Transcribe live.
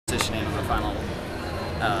Positioning on the final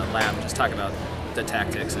lap, just talk about the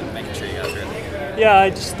tactics and making sure you got through it. Yeah, I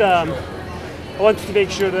wanted to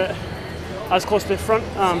make sure that I was close to the front.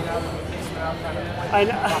 I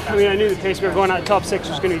mean, I knew the pace we were going at top 6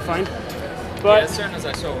 was going to be fine. But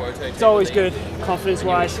it's always good,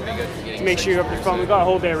 confidence-wise, to make sure you're up the front. We've got a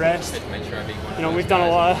whole day of rest. You know, we've done a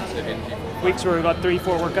lot of weeks where we've got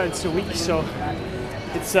 3-4 workouts a week, so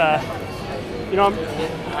it's you know,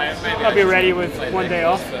 I'll be ready with one day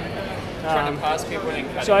off.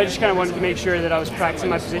 So I just kind of wanted to make sure that I was practicing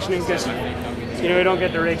my positioning because, you know, we don't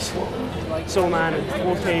get to race Solman and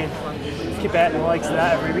Wolte and Quebec and the likes of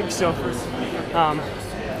that every week. So,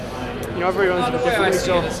 you know, everyone's a bit different.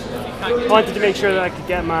 So I wanted to make sure that I could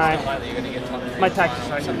get my tactics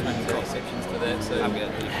right. How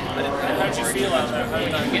did you feel out there? How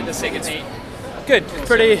did you get the second seat? Good,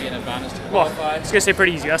 pretty, well, I was going to say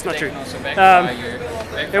pretty easy, that's not true.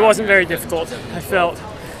 It wasn't very difficult. I felt,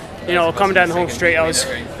 you know, coming down the home straight, I was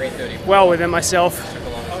well within myself,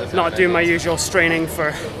 not doing my usual straining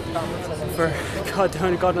for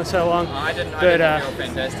God knows how long. But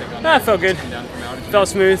I felt good, felt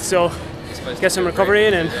smooth, so get some recovery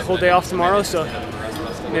in and whole day off tomorrow, so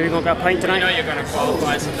maybe we'll go get a pint tonight. You know you're going to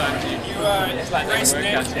qualify sometimes. You raced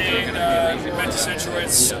Nick and went to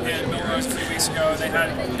Centrowitz and Milrose a few weeks ago. They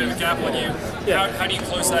had a bit of a gap on you. Yeah. How do you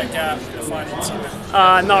close that gap in the finals?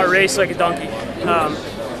 Not race like a donkey.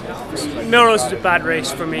 Milrose was a bad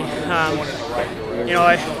race for me. You know,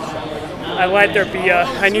 I let there be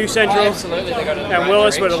I knew Central and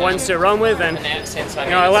Willis were the ones to run with, and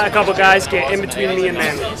you know, I let a couple guys get in between me and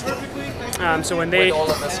them. So when they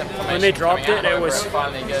dropped it, it was,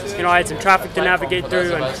 you know, I had some traffic to navigate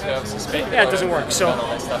through, and yeah, it doesn't work. So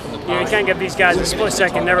you know, you can't give these guys a split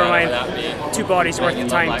second, never mind 2 bodies worth of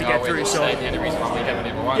time to get through. So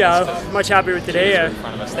yeah, much happier with today.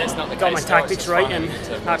 Got my tactics right, and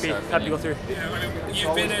happy to go through. Yeah, I mean,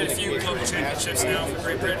 you've been in a few global championships now for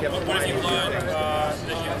Great Britain. What have you learned that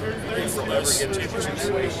you've from those championships?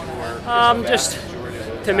 Just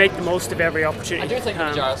to make the most of every opportunity.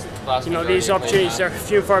 You know, these opportunities are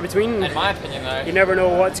few and far between. In my opinion, though, you never know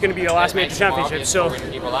what's going to be your last major championship. So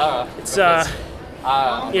it's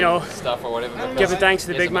you know, giving thanks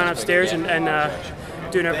to the big man upstairs and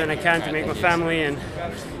doing everything I can to make my family and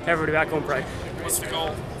everybody back home proud. What's the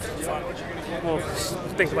goal? We'll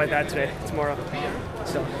think about that today, tomorrow.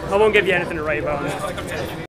 So I won't give you anything to write about.